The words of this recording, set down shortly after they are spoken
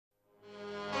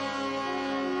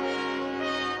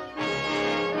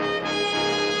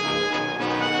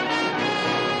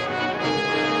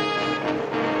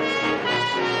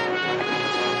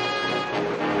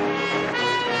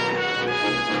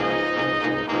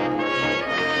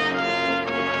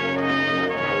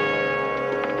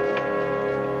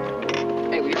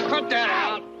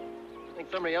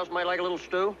somebody else might like a little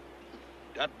stew?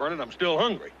 God burn it, I'm still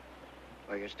hungry.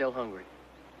 Well, you're still hungry.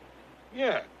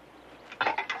 Yeah.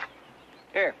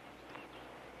 Here.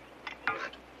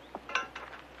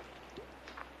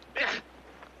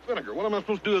 Vinegar, what am I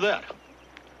supposed to do with that?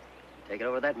 Take it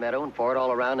over to that meadow and pour it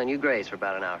all around, and you graze for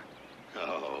about an hour.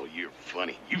 Oh, you're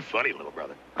funny. You funny, little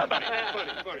brother.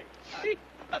 Funny.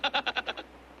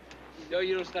 No,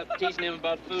 you don't stop teasing him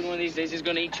about food. One of these days, he's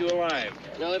going to eat you alive.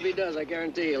 No, if he does, I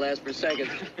guarantee he'll last for seconds.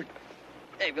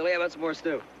 Hey, Billy, how about some more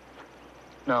stew?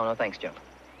 No, thanks, Joe. What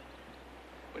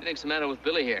do you think's the matter with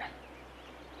Billy here?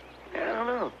 I don't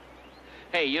know.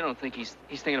 Hey, you don't think he's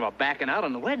thinking about backing out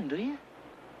on the wedding, do you?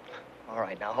 All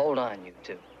right, now hold on, you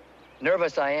two.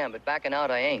 Nervous I am, but backing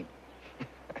out I ain't.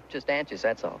 I'm just anxious,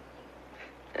 that's all.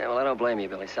 Yeah, well, I don't blame you,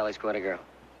 Billy. Sally's quite a girl.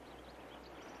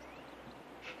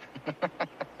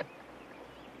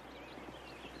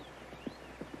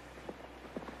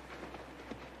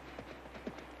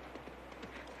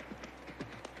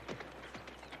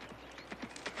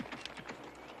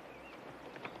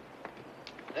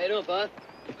 How you doing, Pa?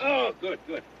 Oh, good.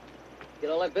 Get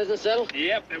all that business settled?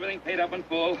 Yep, everything paid up in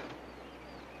full.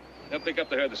 They'll pick up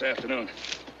the herd this afternoon.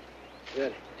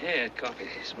 Good. Yeah, coffee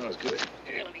smells good.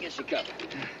 Here, let me get you a cup.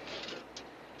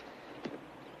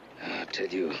 I'll tell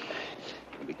you,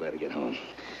 I'll be glad to get home.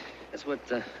 That's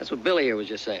what Billy here was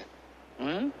just saying.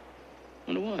 Well,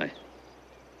 wonder why.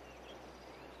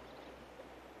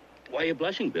 Why are you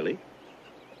blushing, Billy?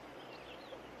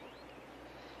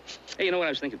 Hey, you know what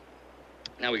I was thinking?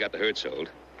 Now we got the herd sold.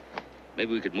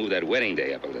 Maybe we could move that wedding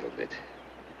day up a little bit.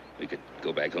 We could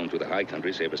go back home through the high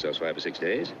country, save ourselves 5 or 6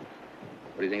 days.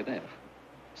 What do you think of that?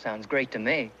 Sounds great to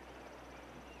me.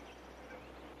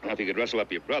 Now, if you could rustle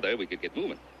up your brother, we could get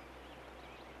moving.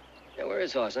 Yeah, where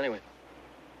is Hoss, anyway?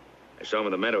 I saw him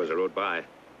in the meadow as I rode by.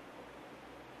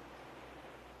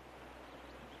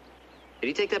 Did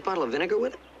he take that bottle of vinegar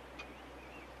with him?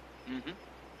 Mm-hmm.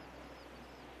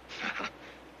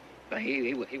 Well,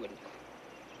 he wouldn't.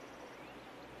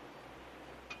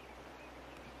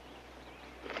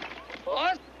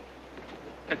 Hoss?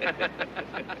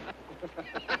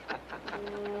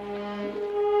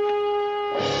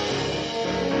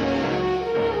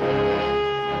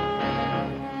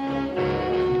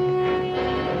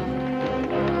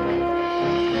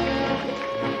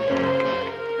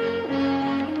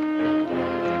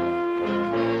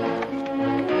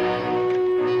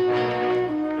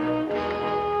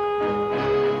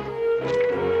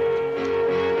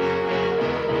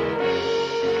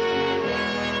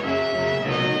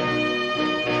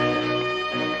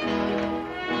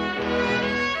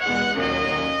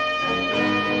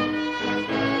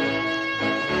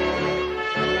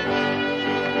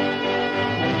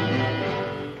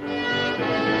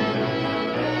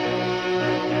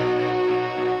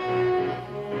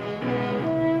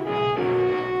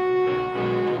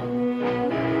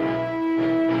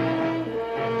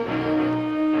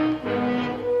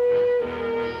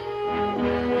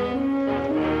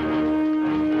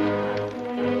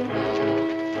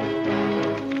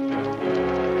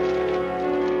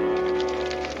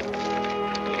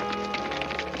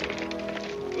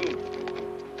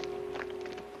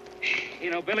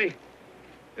 Billy,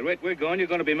 the rate we're going, you're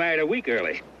going to be married a week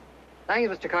early. Thank you,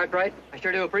 Mr. Cartwright. I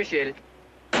sure do appreciate it.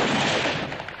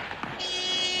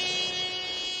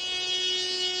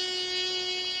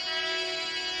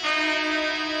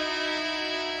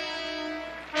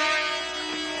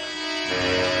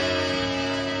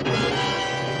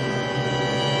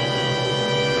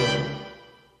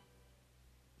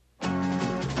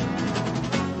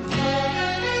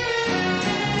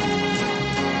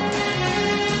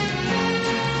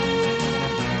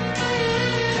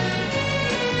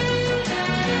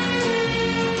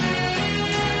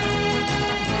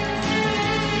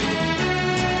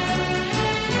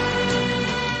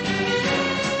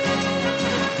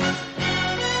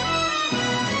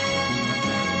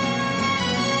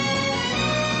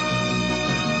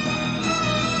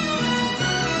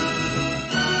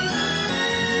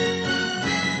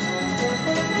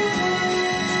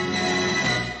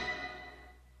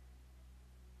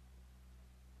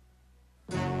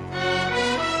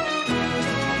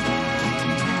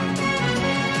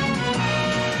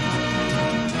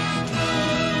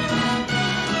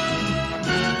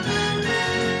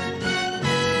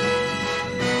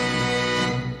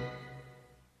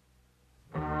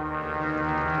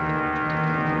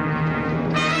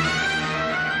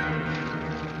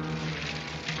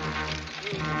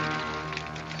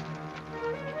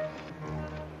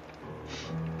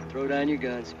 Throw down your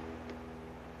guns.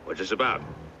 What's this about?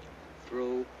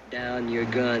 Throw down your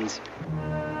guns.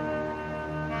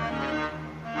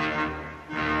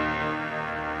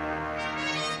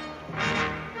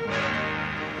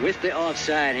 With the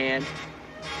offside hand.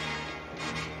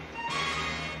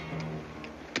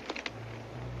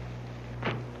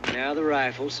 Now the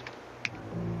rifles.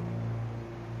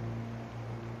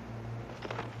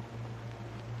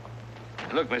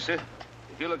 Look, mister, if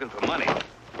you're looking for money,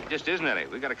 there just isn't any.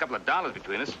 We got a couple of dollars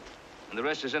between us, and the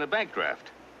rest is in a bank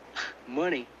draft.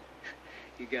 Money?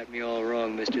 You got me all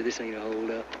wrong, mister. This ain't a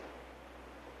hold-up.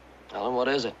 Tell him, what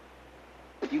is it?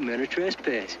 You men are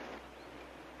trespassing.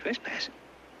 Trespassing?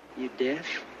 You deaf?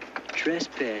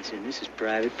 Trespassing. This is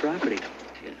private property.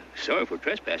 Yeah, sorry for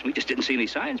trespassing. We just didn't see any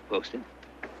signs posted.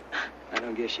 I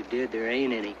don't guess you did. There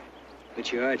ain't any.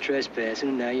 But you are trespassing,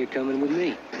 and now you're coming with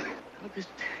me. Look, this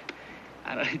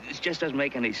just doesn't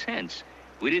make any sense.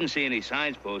 We didn't see any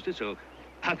signs posted, so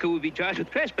how could we be charged with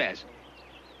trespassing?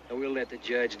 Now, we'll let the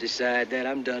judge decide that.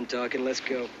 I'm done talking. Let's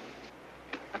go.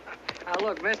 Now,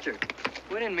 look, mister,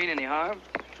 we didn't mean any harm.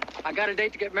 I got a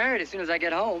date to get married as soon as I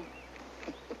get home.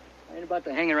 I ain't about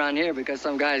to hang around here because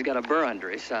some guy's got a burr under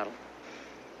his saddle.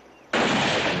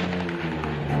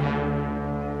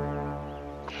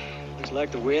 Looks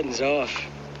like the wedding's off.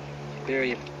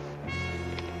 Period.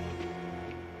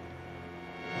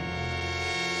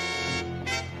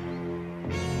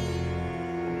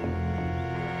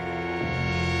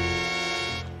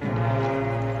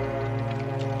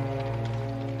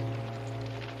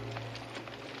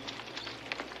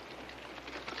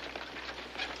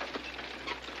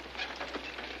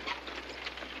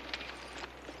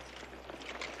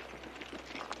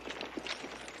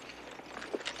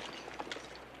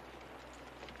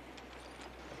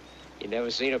 You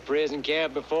never seen a prison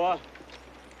camp before?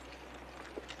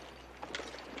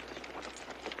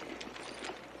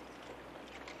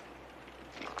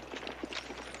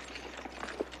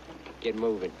 Get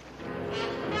moving.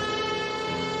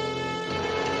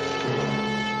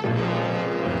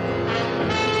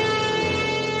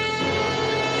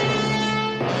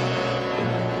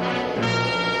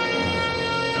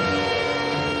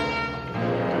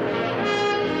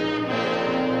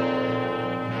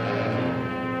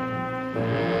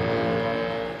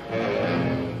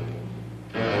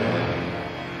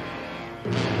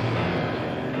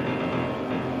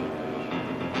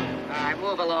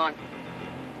 Move along.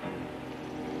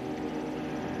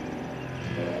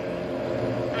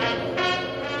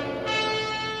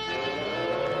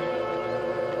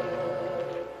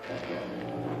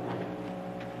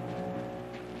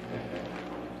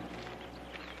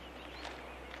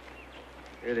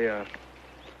 Here they are.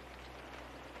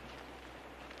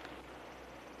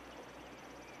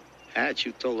 Hatch,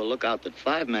 you told the lookout that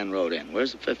 5 men rode in.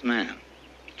 Where's the 5th man?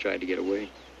 Tried to get away.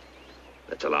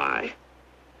 That's a lie.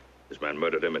 This man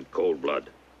murdered him in cold blood.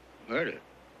 Murder?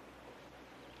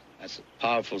 That's a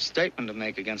powerful statement to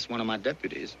make against one of my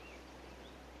deputies.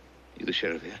 You the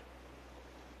sheriff here?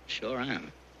 Sure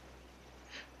am.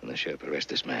 Well, the sheriff arrest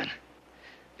this man.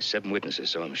 There's 7 witnesses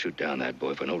saw him shoot down that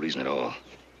boy for no reason at all.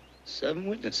 7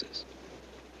 witnesses?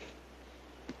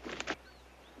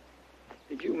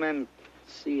 Did you men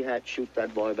see Hatch shoot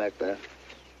that boy back there?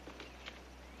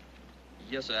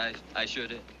 Yes, sir, I sure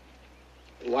did.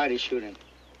 Why'd he shoot him?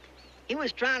 He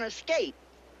was trying to escape.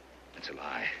 That's a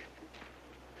lie.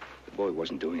 The boy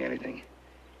wasn't doing anything.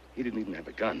 He didn't even have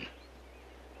a gun.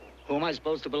 Who am I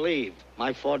supposed to believe?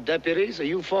 My 4 deputies or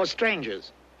you 4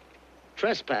 strangers?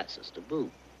 Trespassers to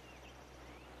boot.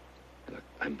 Look,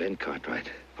 I'm Ben Cartwright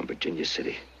from Virginia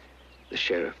City. The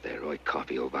sheriff there, Roy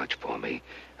Coffey, will vouch for me.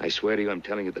 I swear to you, I'm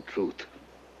telling you the truth.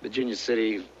 Virginia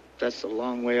City, that's a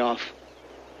long way off.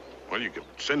 Well, you could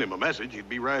send him a message. He'd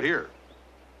be right here.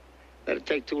 That'd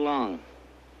take too long.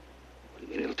 What do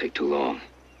you mean it'll take too long?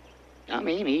 I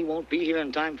mean, he won't be here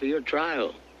in time for your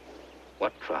trial.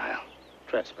 What trial?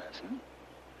 Trespassing.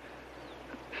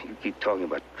 You keep talking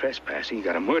about trespassing. You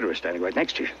got a murderer standing right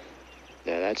next to you.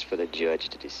 Now, that's for the judge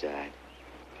to decide.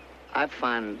 I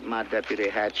find my deputy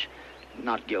Hatch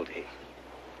not guilty.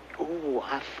 Oh,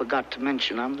 I forgot to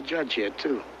mention, I'm the judge here,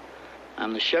 too.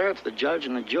 I'm the sheriff, the judge,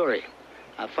 and the jury.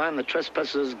 I find the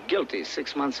trespassers guilty,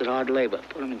 6 months at hard labor.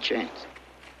 Put them in chains.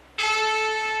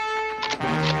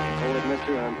 Hold it,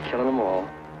 mister. I'm killing them all.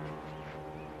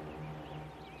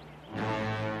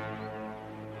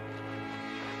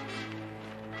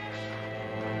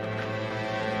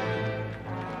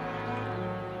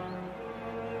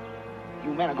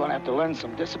 You men are going to have to learn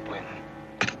some discipline.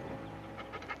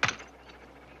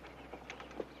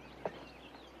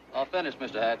 All finished,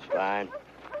 Mr. Hatch. Fine.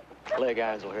 Clear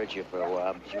guys will hurt you for a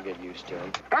while, but you'll get used to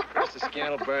them. First the skin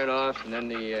will burn off, and then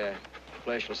the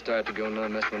flesh will start to go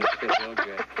numb. That's when it fits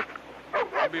okay.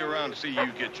 I'll be around to see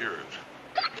you get yours.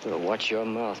 Well, watch your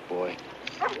mouth, boy.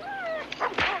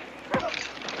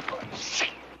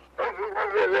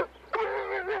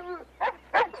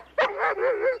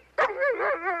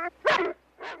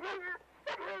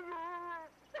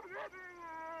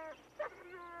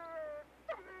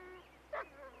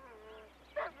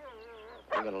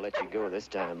 gonna let you go this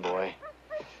time, boy.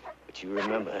 But you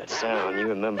remember that sound. You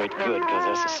remember it good, because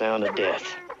that's the sound of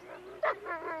death.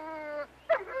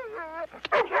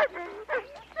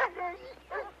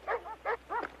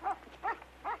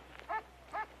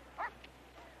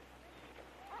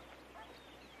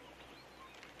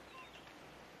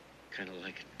 Kind of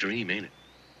like a dream, ain't it?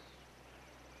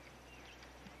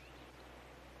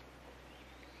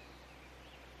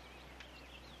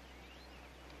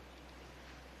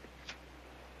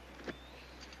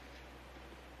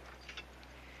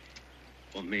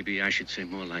 Or maybe I should say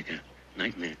more like a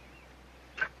nightmare.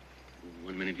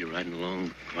 One minute you're riding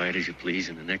along, quiet as you please,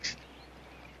 and the next...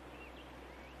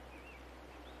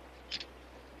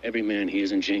 Every man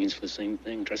here's in chains for the same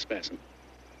thing, trespassing.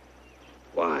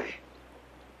 Why?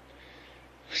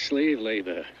 Slave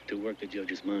labor to work the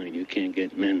judge's mind. You can't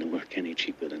get men to work any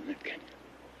cheaper than that, can you?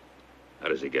 How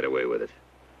does he get away with it?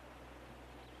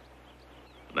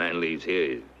 A man leaves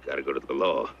here, he's got to go to the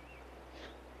law.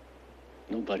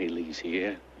 Nobody leaves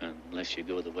here unless you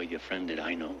go the way your friend did.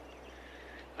 I know.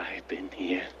 I've been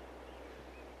here.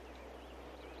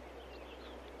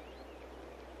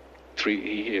 3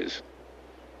 years.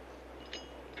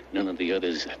 None of the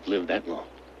others have lived that long.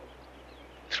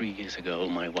 3 years ago,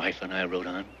 my wife and I rode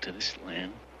on to this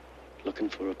land looking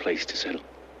for a place to settle.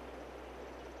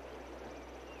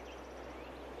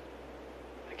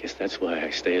 I guess that's why I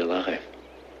stay alive.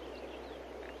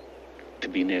 To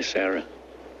be near Sarah.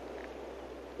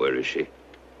 Where is she?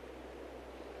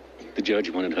 The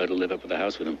judge wanted her to live up at the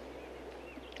house with him.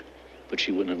 But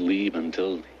she wouldn't leave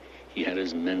until he had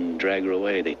his men drag her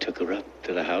away. They took her up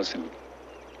to the house and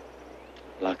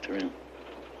locked her in.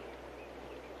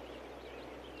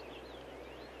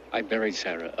 I buried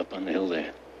Sarah up on the hill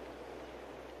there.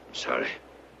 I'm sorry.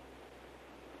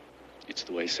 It's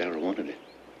the way Sarah wanted it.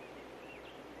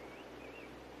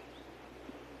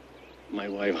 My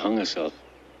wife hung herself.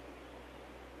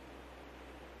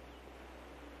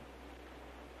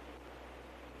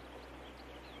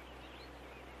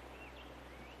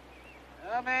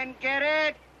 Come and get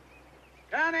it.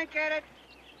 Come and get it.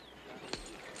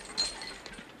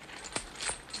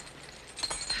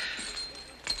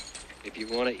 If you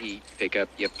want to eat, pick up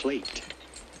your plate.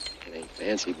 It ain't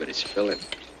fancy, but it's filling.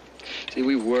 See,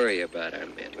 we worry about our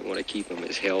men. We want to keep them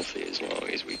as healthy as long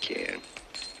as we can.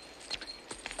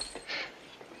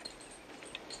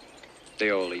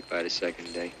 They all eat by the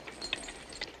second day.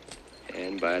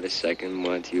 And by the second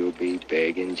month, you'll be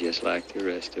begging just like the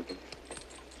rest of them.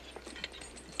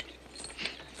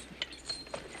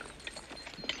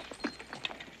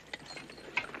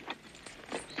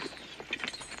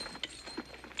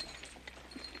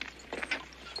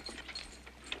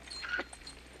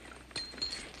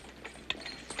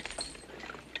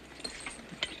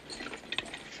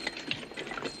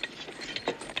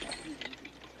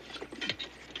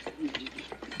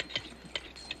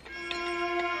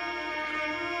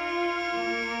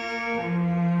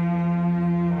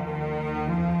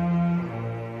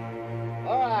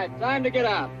 Time to get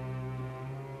out.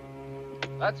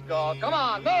 Let's go. Come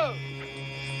on, move.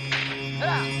 Get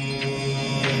out.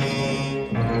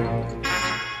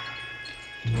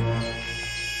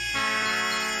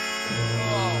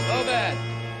 Oh, move it.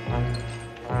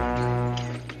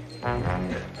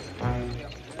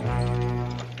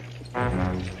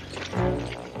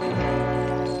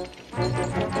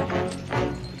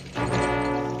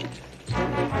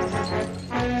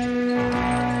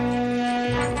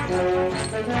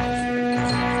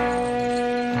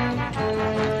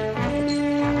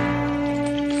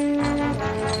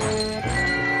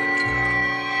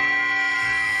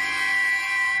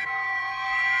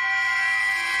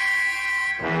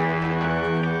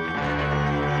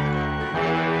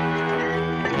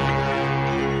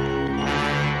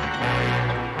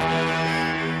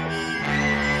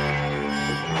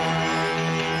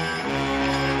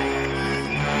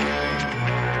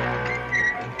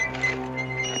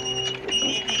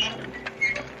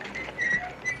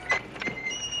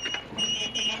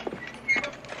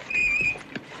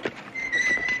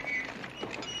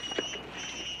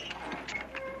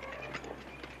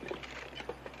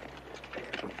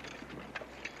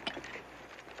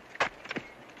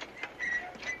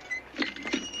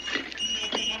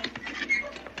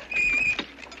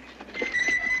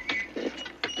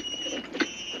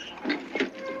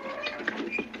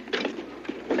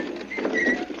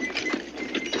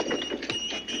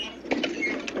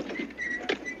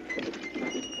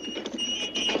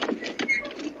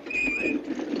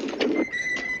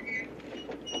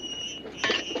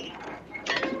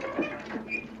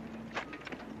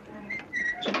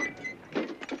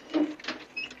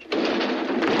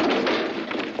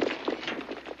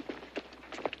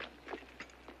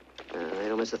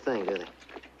 us a thing, do they?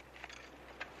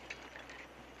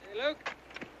 Hey, Luke?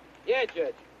 Yeah,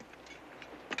 Judge.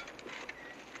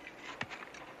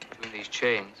 Between these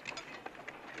chains,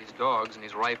 these dogs, and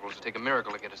these rifles, it'll take a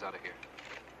miracle to get us out of here.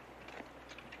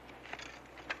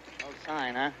 No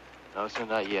sign, huh? No, sir,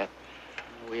 not yet.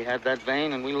 We had that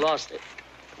vein and we lost it.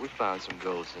 We found some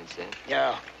gold since then.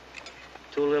 Yeah.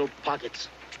 2 little pockets.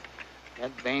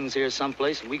 That vein's here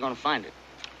someplace and we're gonna find it.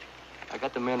 I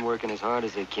got the men working as hard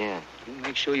as they can. You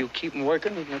make sure you keep them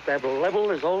working even if they're level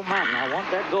as old mountain. I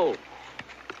want that gold.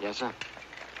 Yes, sir.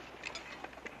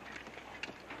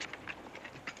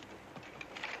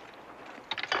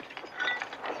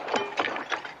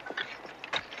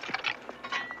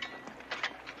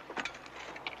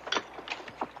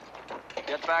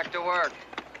 Get back to work.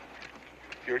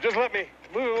 If you'll just let me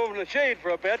move over in the shade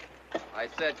for a bit. I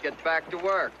said get back to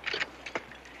work.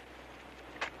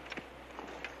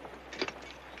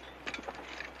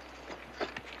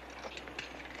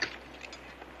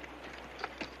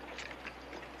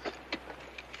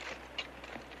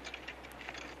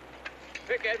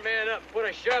 Pick that man up and put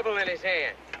a shovel in his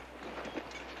hand.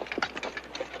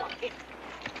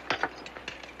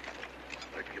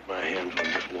 I can get my hands on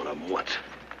just one of them once.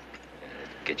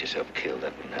 Get yourself killed,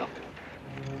 that wouldn't help.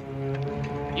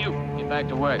 You, get back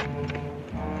to work.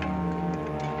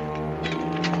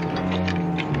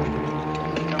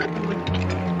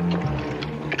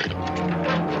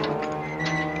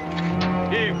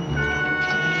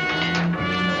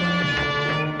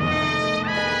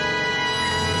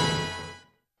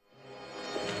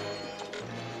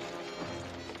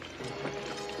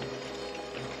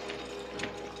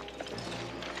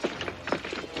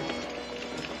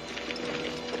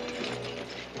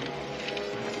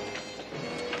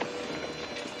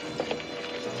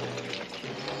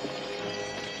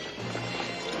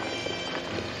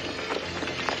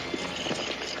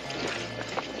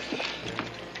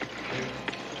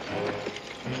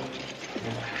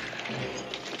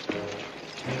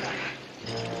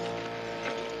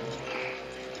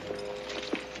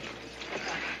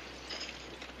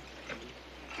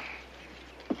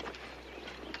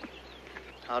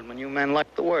 How'd my new men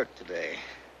like the work today?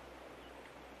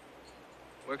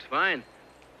 Works fine.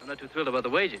 I'm not too thrilled about the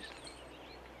wages.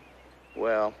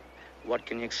 Well, what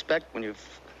can you expect when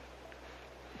you've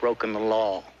broken the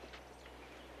law?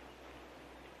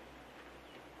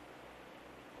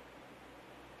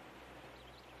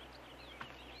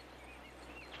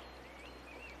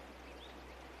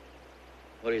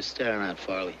 What are you staring at,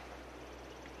 Farley?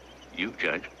 You,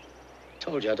 Judge.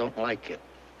 Told you I don't like it.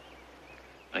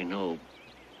 I know,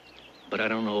 but I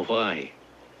don't know why.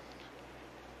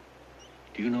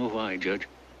 Do you know why, Judge?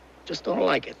 Just don't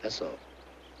like it, that's all.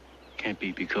 Can't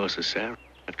be because of Sarah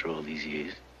after all these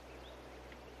years.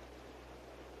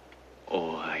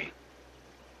 Oh, I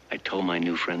told my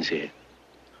new friends here.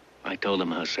 I told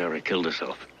them how Sarah killed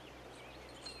herself.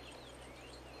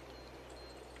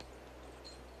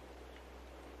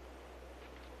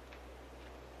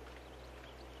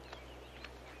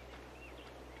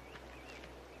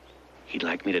 He'd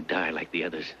like me to die like the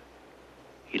others.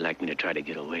 He'd like me to try to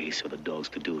get away so the dogs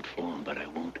could do it for him, but I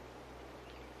won't.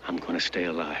 I'm gonna stay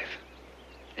alive,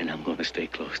 and I'm gonna stay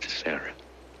close to Sarah.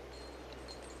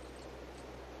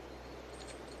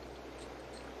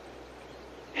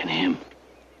 And him.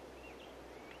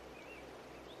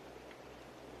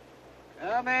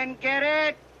 Come and get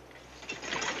it.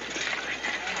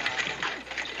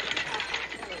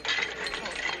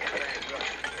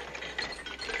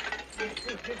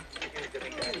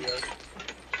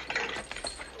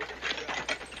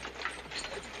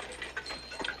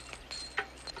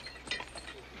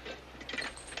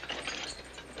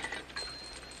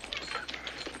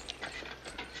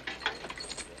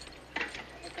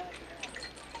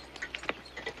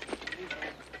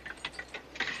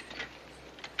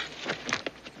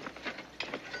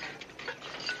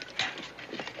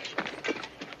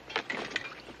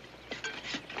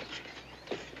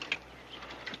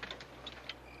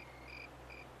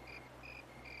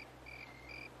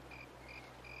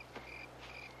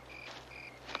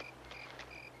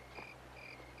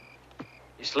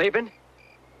 You sleeping?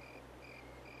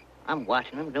 I'm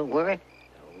watching them, don't worry.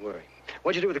 Don't worry.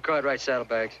 What'd you do with the Cartwright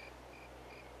saddlebags?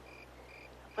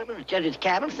 Put them in the judge's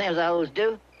cabin, same as I always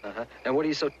do. Uh-huh. And what are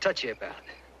you so touchy about?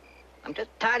 I'm just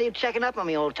tired of you checking up on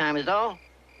me old time is all.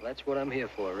 Well, that's what I'm here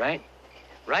for, right?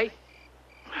 Right?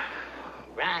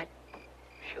 Right.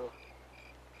 Sure.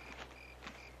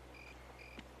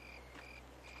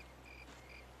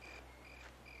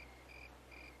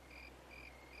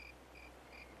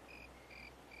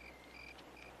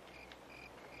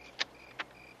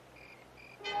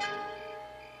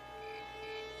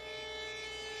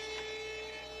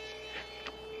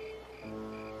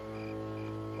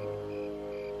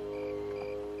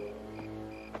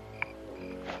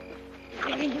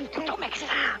 Please, don't make a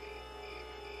sound.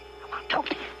 I want to talk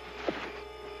to you.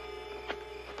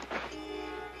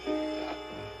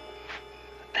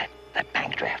 That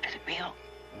bank draft, is it real?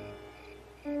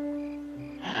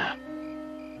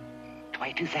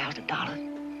 $22,000?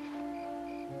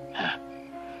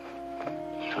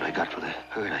 That's what I got for the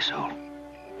herd I sold.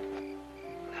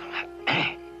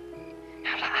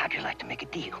 How'd you like to make a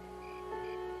deal?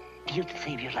 Deal to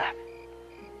save your life.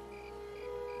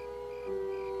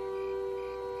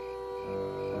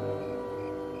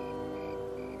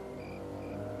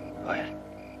 Go ahead.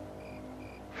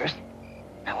 First,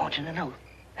 I want you to know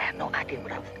I had no idea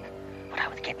what I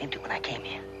was getting into when I came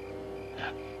here.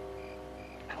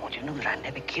 I want you to know that I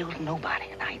never killed nobody.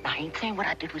 And I ain't saying what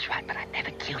I did was right, but I never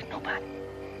killed nobody.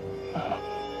 Oh,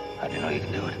 how do you know you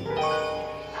can do it?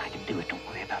 I can do it. Don't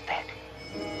worry about that.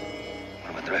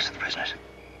 What about the rest of the prisoners?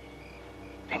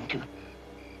 Them too.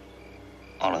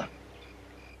 All of them?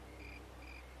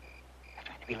 There's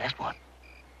trying to be last one.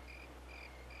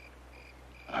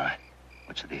 All right.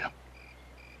 What's the deal?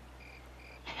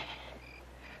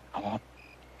 I want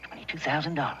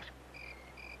 $22,000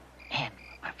 and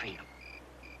my freedom.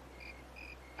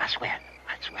 I swear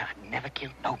I never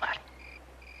killed nobody.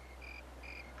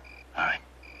 All right.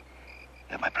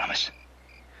 You have my promise.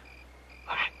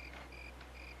 All right.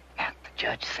 Now, the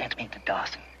judge sends me to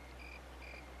Dawson.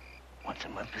 Once a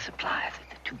month for supplies.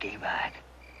 It's a 2-day ride.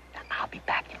 Now, I'll be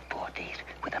back in 4 days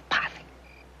with a posse.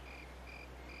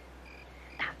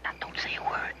 Now, don't say a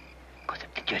word. Because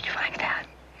if the judge finds out,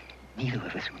 neither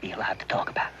of us will be allowed to talk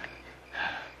about it.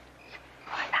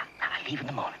 All right, now I leave in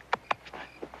the morning.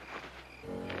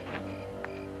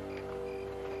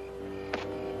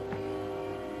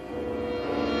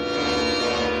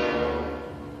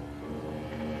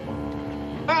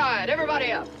 All right,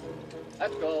 everybody up.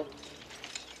 Let's go.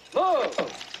 Move!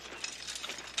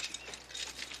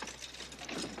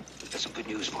 Got some good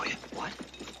news for you. What?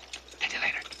 Tell you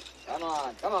later. Come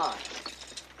on, come on.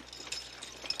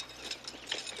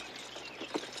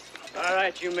 All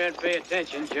right, you men, pay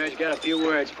attention. Judge got a few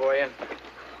words for you.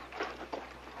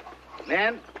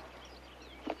 Men,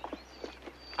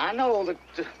 I know that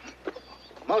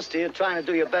most of you are trying to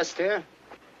do your best here.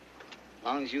 As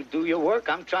long as you do your work,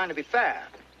 I'm trying to be fair.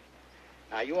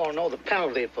 Now, you all know the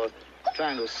penalty for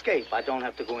trying to escape. I don't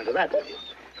have to go into that with you.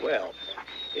 Well,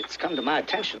 it's come to my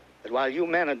attention that while you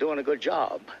men are doing a good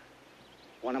job,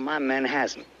 one of my men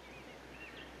hasn't.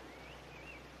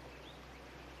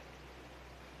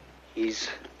 He's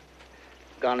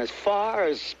gone as far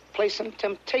as placing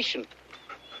temptation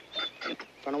in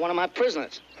front of one of my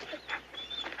prisoners.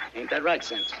 Ain't that right,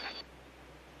 Sims?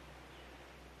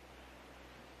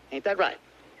 Ain't that right?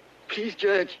 Please,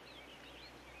 Judge.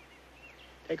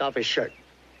 Take off his shirt.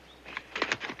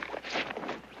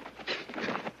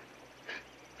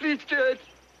 Please, Judge.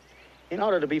 In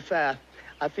order to be fair,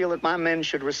 I feel that my men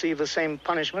should receive the same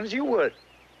punishment as you would.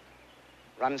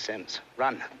 Run, Sims,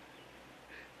 run.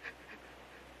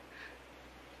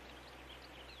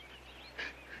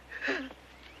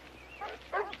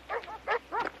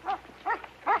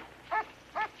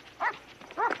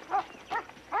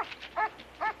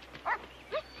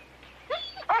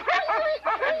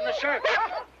 And the shirt.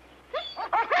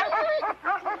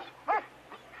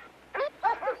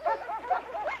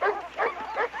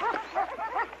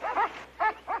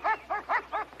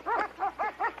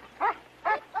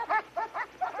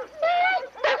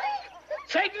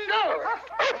 Satan, go!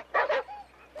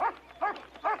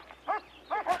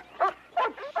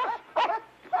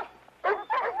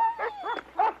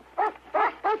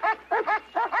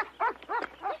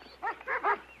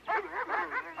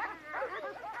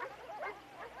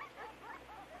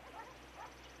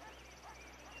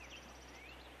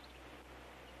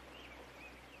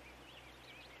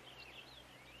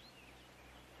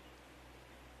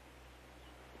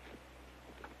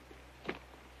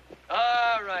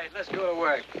 All right, let's go to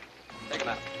work. Take him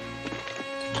out.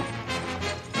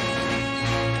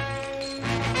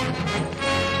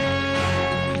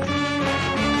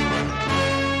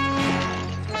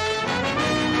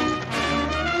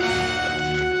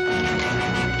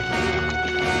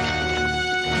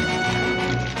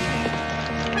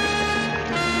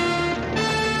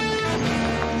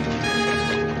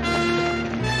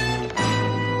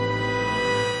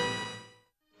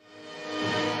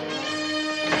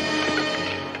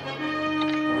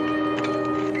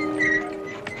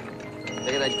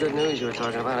 That good news you were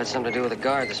talking about had something to do with a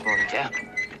guard this morning. Yeah?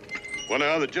 Wonder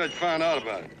how the judge found out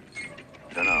about it.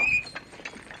 Don't know.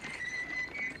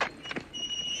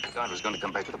 The guard was going to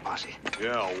come back with a posse.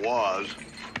 Yeah, was.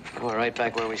 We're right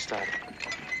back where we started.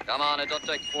 Come on, it don't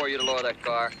take 4 of you to lower that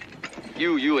car.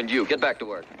 You, and you. Get back to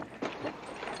work.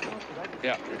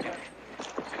 Yeah.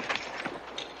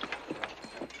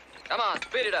 Come on,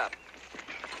 speed it up.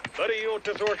 Buddy, you want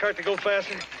this ore cart to go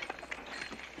faster?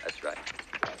 That's right.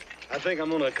 I think I'm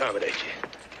gonna accommodate you.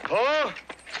 Paul?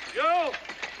 Joe!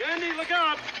 Candy, look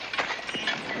out!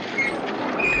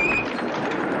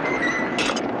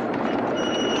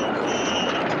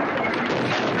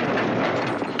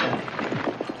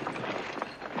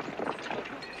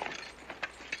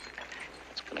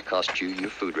 It's gonna cost you your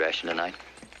food ration tonight.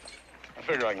 I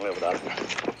figure I can live without it.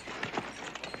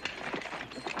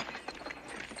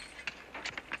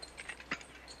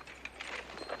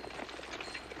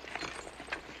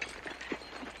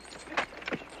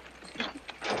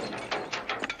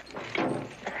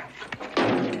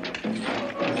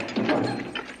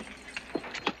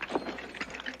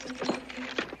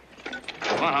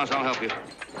 Come on, House, I'll help you.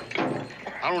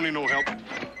 I don't need no help.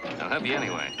 I'll help you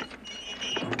anyway.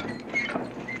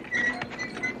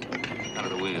 Under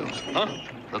the wheels. Huh?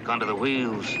 Look under the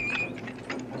wheels.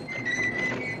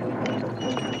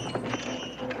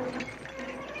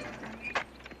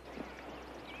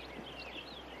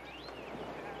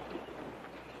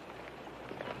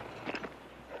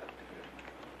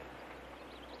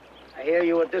 I hear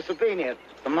you were disobedient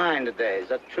to mine today. Is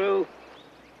that true?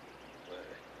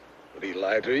 Would he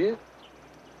lie to you?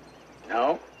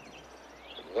 No.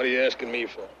 What are you asking me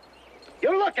for?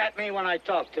 You look at me when I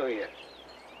talk to you.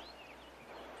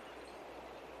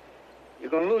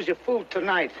 You're going to lose your food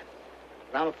tonight.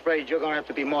 And I'm afraid you're going to have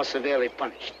to be more severely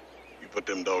punished. You put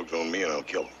them dogs on me and I'll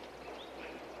kill them.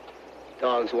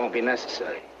 Dogs won't be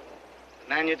necessary. The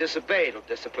man you disobeyed will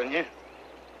discipline you.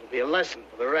 It'll be a lesson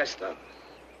for the rest of them.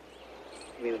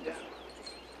 Kneel down.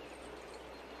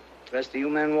 The rest of you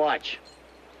men watch.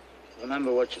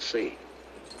 Remember what you see.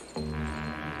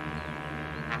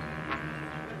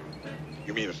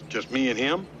 You mean it's just me and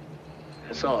him?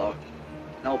 That's all.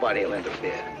 Nobody will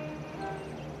interfere.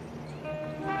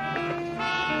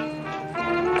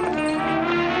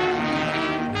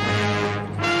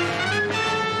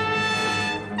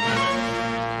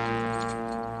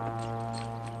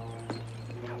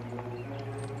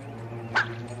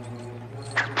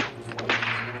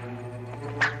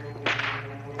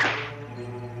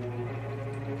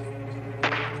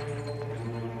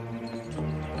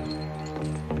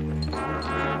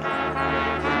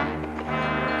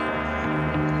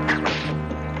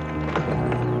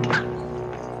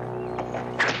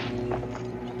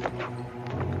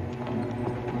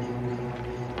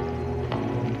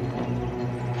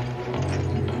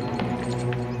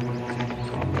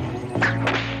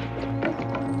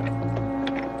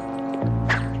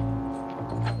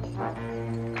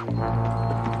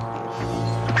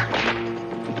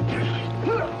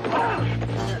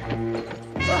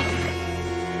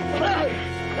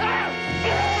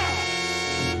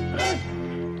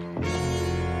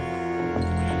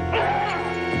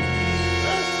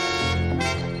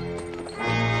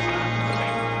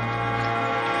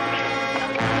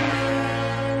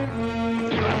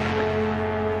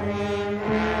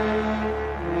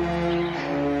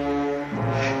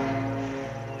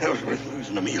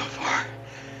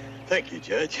 Thank you,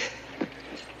 Judge.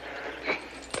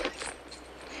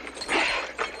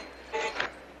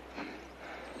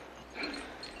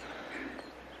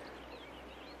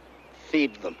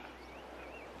 Feed them.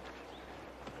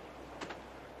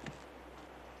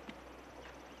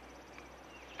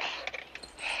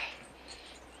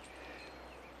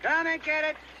 Come and get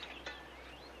it.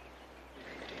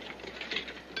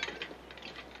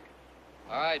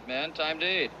 All right, men, time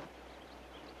to eat.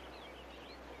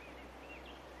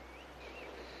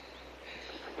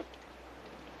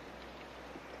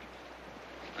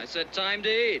 I said time to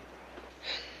eat.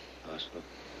 Awesome.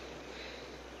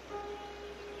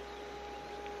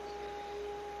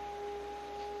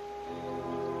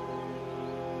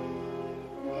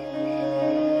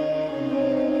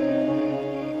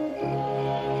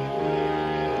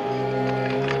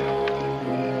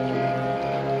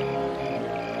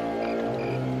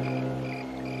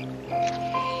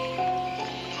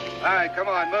 All right, come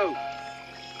on, move.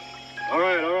 All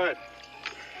right.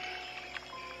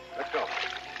 Let's go.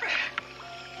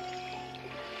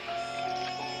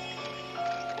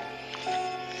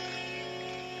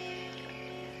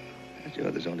 Joe,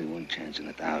 there's only one chance in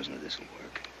 1,000 that this will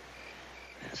work.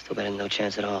 It's too bad no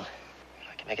chance at all. If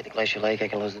I can make it to Glacier Lake, I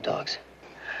can lose the dogs.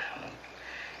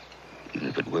 Even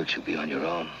if it works, you'll be on your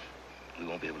own. We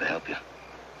won't be able to help you.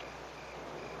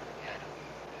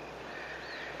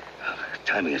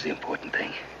 Timing is the important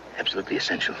thing. Absolutely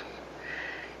essential.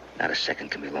 Not a second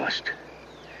can be lost.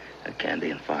 And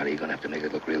Candy and Farley are going to have to make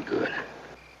it look real good.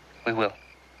 We will.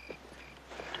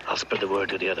 I'll spread the word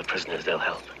to the other prisoners. They'll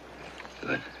help.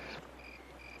 Good.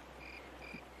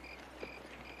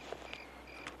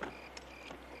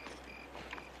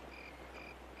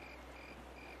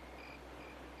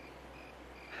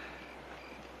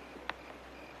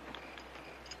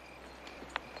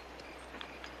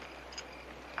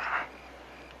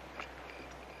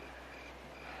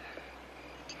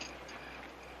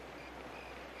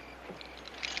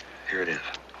 Here it is.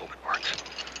 Hope it works.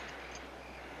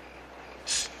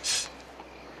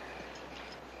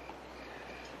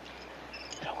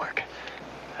 It'll work.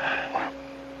 Well,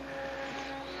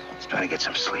 let's try to get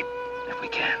some sleep, if we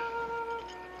can.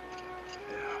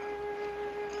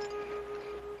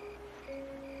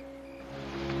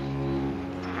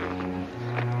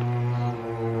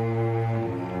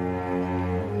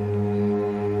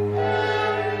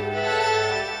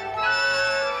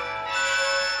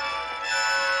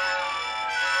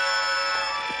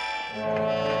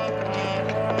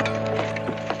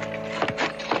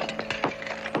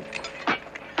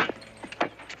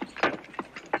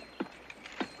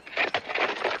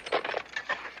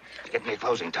 Get me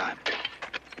closing time.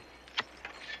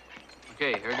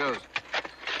 Okay, here goes.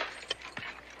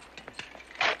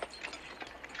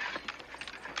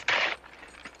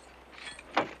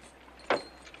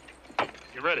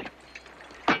 You ready?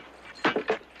 Come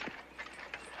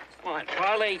on,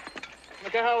 Farley.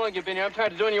 Look at how long you've been here. I'm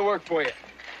tired of doing your work for you.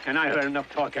 And I heard enough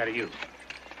talk out of you.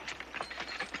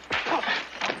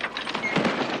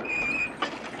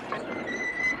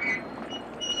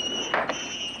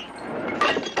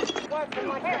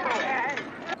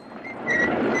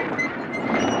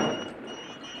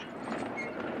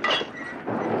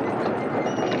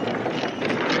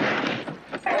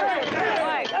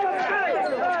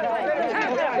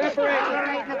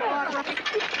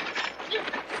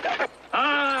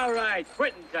 All right,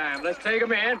 quitting time. Let's take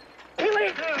him in.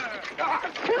 Break it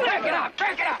up!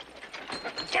 Break it up!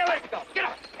 Kill it! Go! Get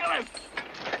up! Kill him!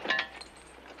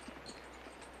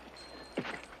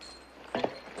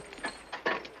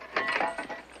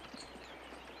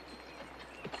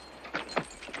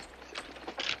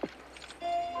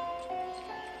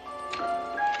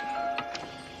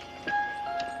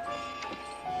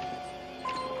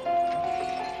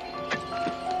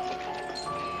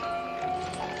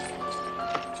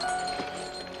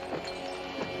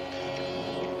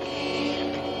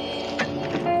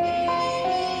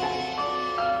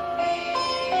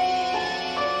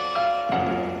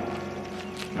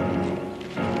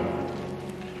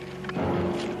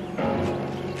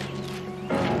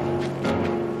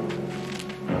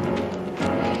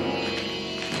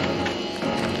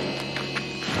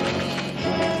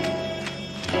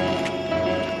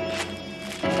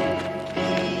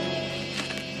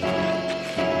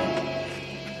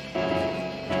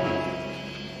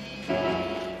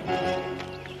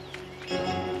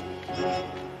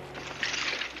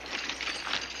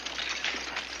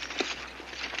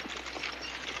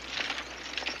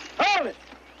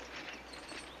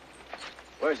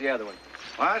 Where's the other one?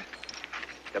 What?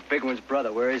 The big one's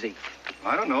brother. Where is he?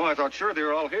 I don't know. I thought sure they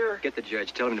were all here. Get the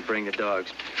judge. Tell him to bring the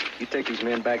dogs. You take these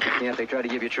men back to camp. They try to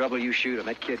give you trouble, you shoot them.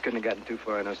 That kid couldn't have gotten too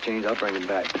far in those chains. I'll bring him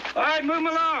back. All right, move him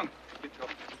along.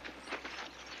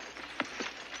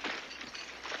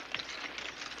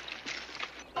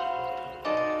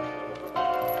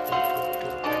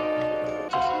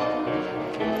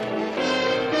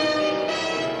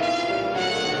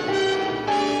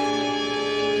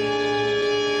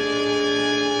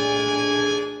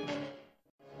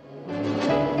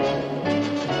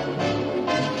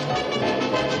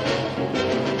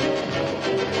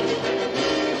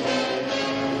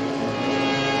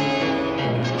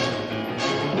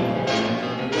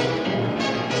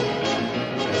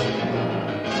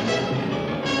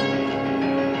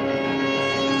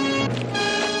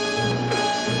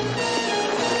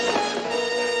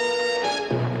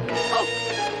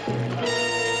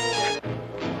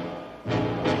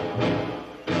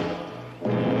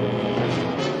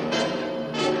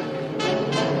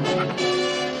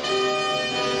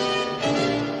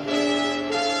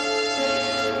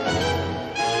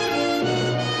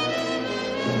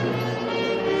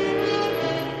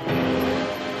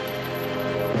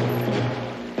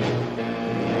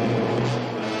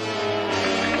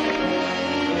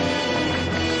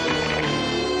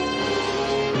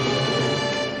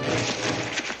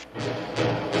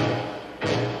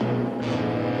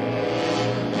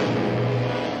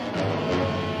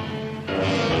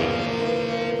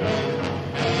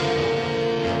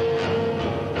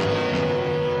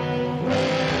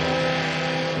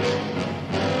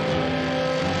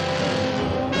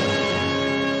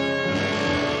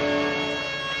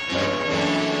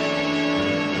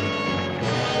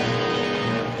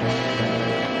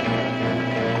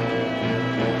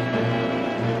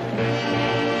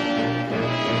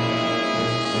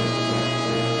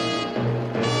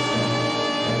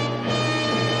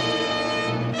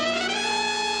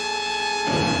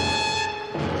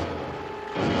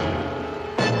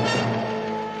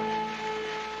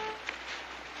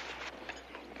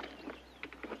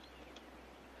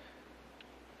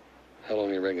 How long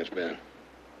do you reckon it's been?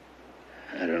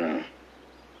 I don't know.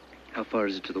 How far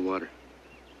is it to the water?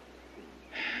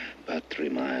 About 3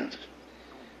 miles.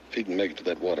 If he can make it to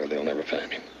that water, they'll never find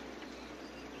him.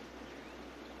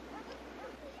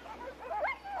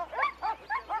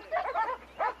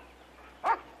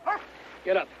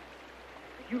 Get up.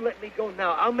 If you let me go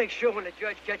now, I'll make sure when the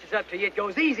judge catches up to you, it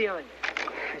goes easy on you.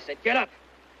 I said, get up.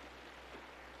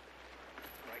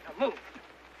 All right, now move.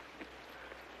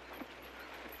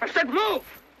 I said move!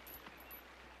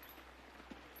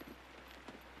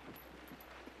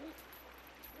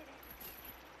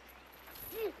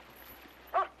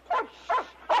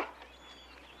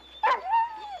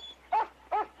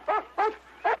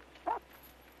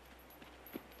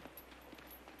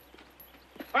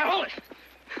 All right, hold it.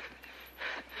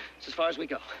 It's as far as we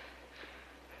go.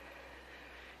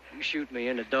 You shoot me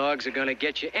and the dogs are gonna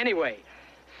get you anyway.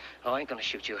 Oh, I ain't gonna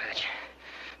shoot you, Hatch.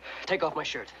 Take off my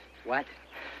shirt. What?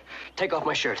 Take off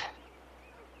my shirt.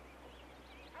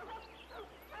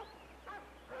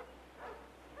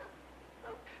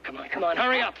 Come on,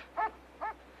 hurry up. All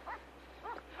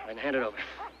right, now hand it over.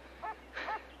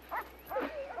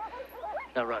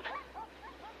 Now run.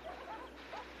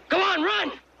 Go on,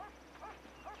 run!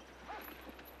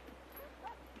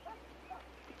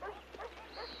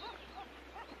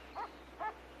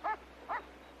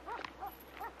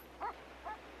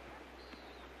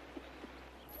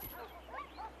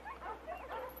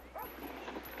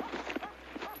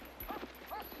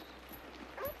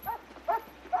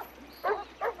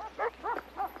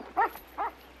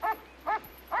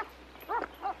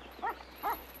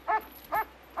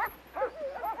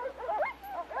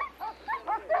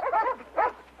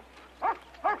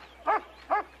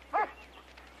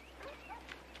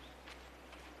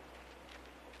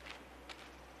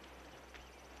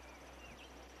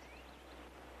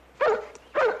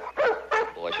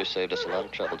 Boy, sure saved us a lot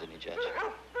of trouble, didn't he, Judge?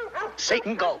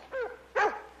 Satan, go.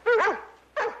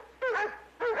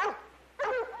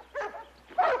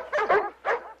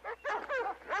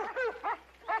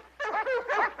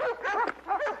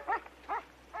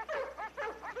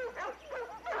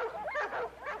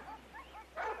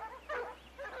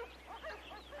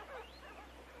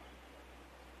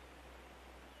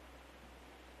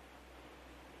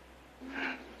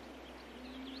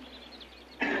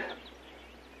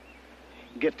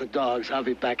 Get the dogs. I'll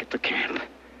be back at the camp.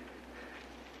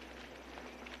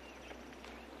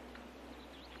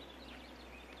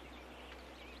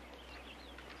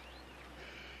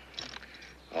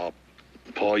 Oh,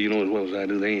 Paul, you know as well as I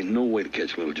do, there ain't no way to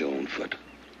catch little Joe on foot.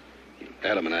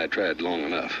 Adam and I tried long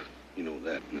enough. You know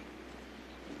that.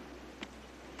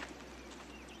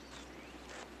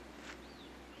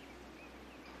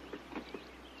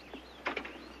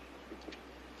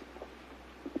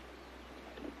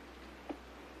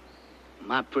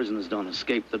 My prisoners don't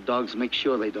escape. The dogs make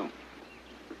sure they don't.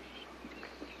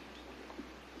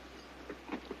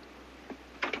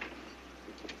 You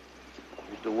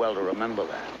do well to remember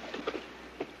that.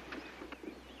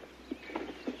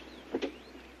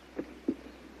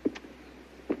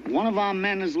 One of our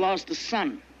men has lost a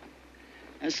son.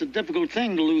 That's a difficult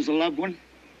thing to lose a loved one.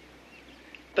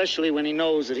 Especially when he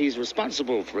knows that he's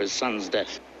responsible for his son's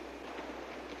death.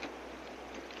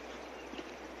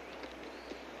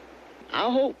 I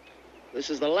hope this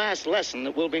is the last lesson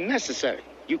that will be necessary.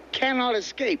 You cannot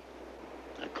escape.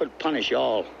 I could punish you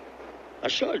all. I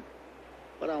should,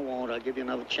 but I won't. I'll give you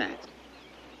another chance.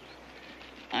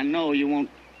 I know you won't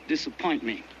disappoint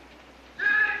me.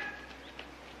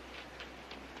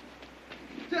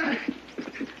 Where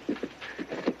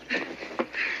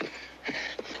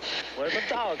are the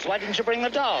dogs? Why didn't you bring the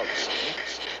dogs?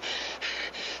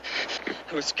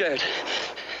 I was scared.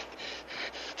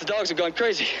 The dogs have gone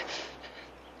crazy.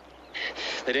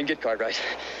 They didn't get Cartwright.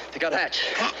 They got Hatch.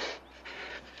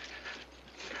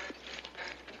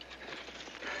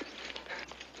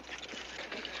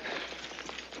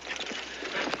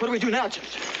 What do we do now,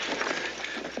 Judge?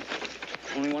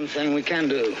 Only one thing we can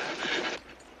do.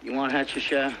 You want Hatch's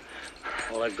share?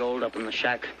 All that gold up in the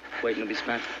shack, waiting to be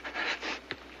spent?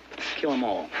 Kill them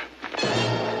all.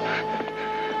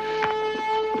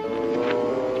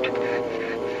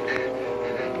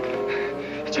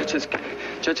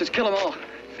 Judges, kill them all.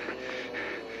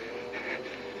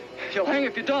 You'll hang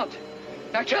if you don't.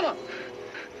 Now kill them.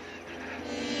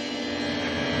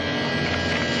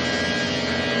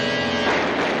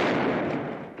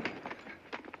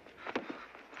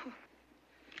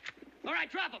 All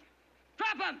right, drop him.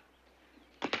 Drop him!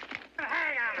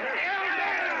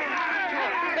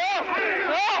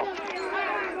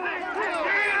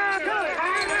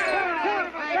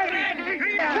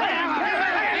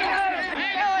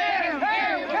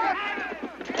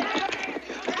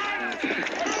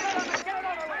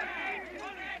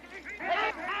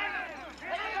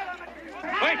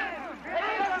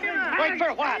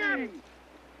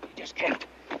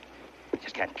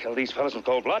 kill these fellas in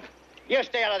cold blood? You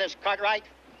stay out of this, Cartwright.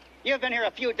 You've been here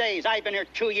a few days. I've been here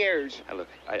 2 years. Now, look,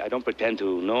 I don't pretend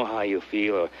to know how you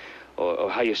feel or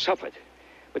how you suffered.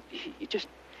 But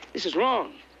this is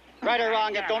wrong. Right or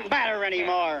wrong, it don't matter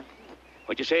anymore.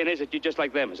 What you're saying is that you're just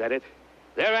like them, is that it?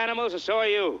 They're animals and so are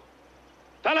you.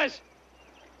 Fellas,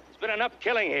 there's been enough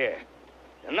killing here.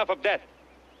 Enough of death.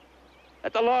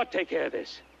 Let the law take care of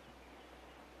this.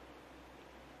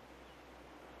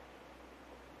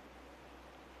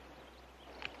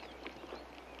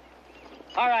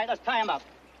 All right, let's tie him up.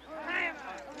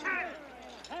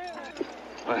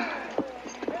 Well,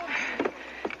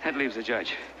 that leaves the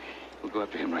judge. We'll go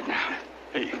up to him right now.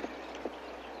 Hey,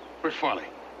 where's Farley?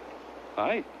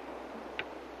 Farley?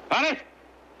 Farley!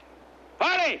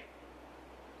 Farley!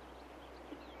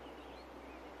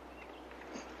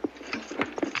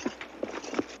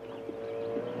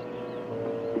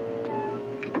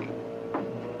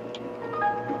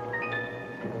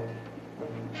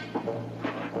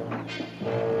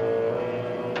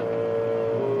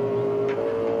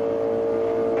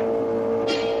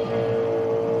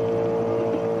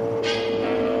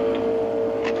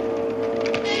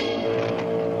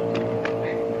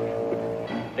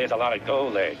 There's a lot of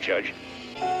gold there, Judge.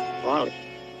 Wally,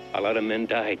 A lot of men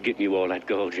died getting you all that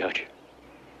gold, Judge.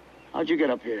 how'd you get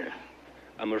up here?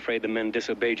 I'm afraid the men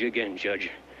disobeyed you again, Judge.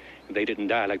 They didn't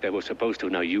die like they were supposed to.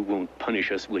 Now, you won't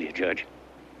punish us, will you, Judge?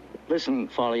 Listen,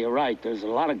 Folly, you're right. There's a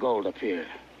lot of gold up here.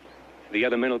 The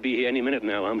other men will be here any minute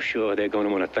now. I'm sure they're going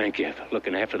to want to thank you for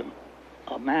looking after them.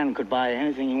 A man could buy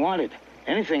anything he wanted.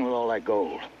 Anything with all that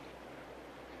gold.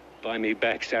 Buy me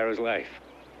back Sarah's life.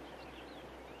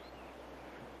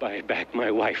 Buy back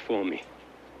my wife for me.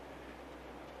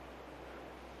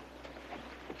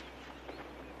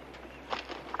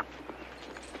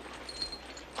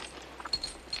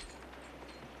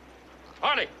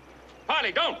 Farley!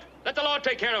 Farley, don't! Let the law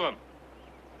take care of him.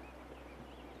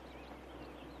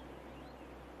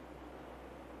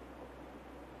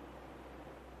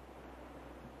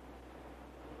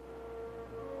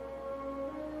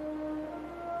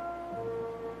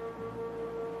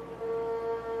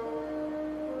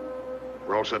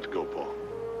 We're all set to go, Paul.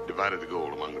 Divided the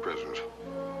gold among the prisoners.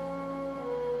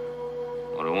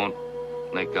 Well, it won't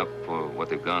make up for what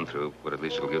they've gone through, but at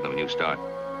least it'll give them a new start.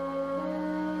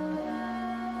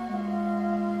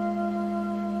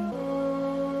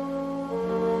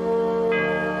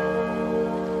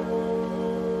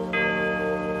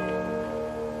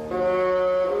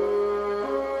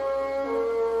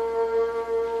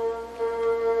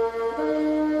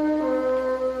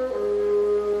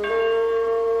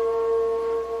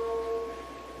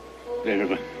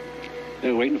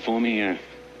 They're waiting for me. I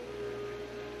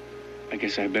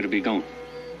guess I better be going.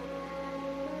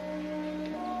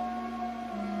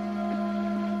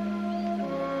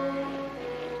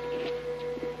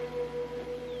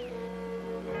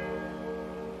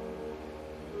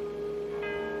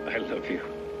 I love you.